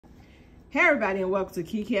Hey everybody, and welcome to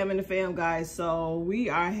Keycam and the Fam, guys. So we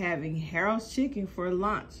are having Harold's Chicken for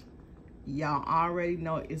lunch. Y'all already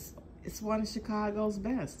know it's one of Chicago's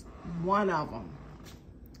best. One of them.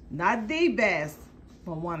 Not the best,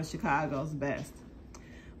 but one of Chicago's best.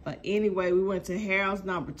 But anyway, we went to Harold's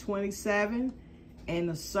number 27 and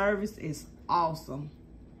the service is awesome.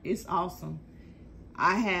 It's awesome.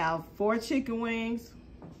 I have 4 chicken wings,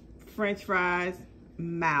 French fries,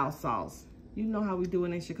 mild sauce. You know how we do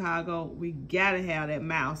it in Chicago. We gotta have that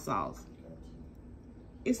mild sauce.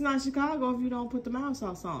 It's not Chicago if you don't put the mild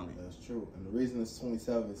sauce on it. That's true. And the reason it's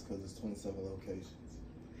 27 is because it's 27 locations.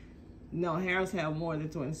 No, Harold's have more than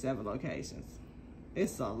 27 locations.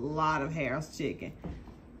 It's a lot of Harold's chicken.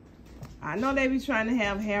 I know they be trying to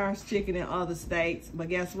have Harold's chicken in other states, but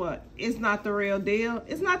guess what? It's not the real deal.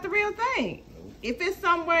 It's not the real thing. Nope. If it's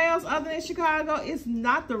somewhere else other than Chicago, it's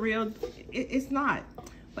not the real, it's not.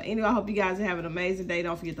 But anyway, I hope you guys are having an amazing day.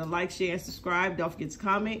 Don't forget to like, share, and subscribe. Don't forget to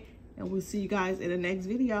comment. And we'll see you guys in the next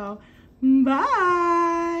video. Bye.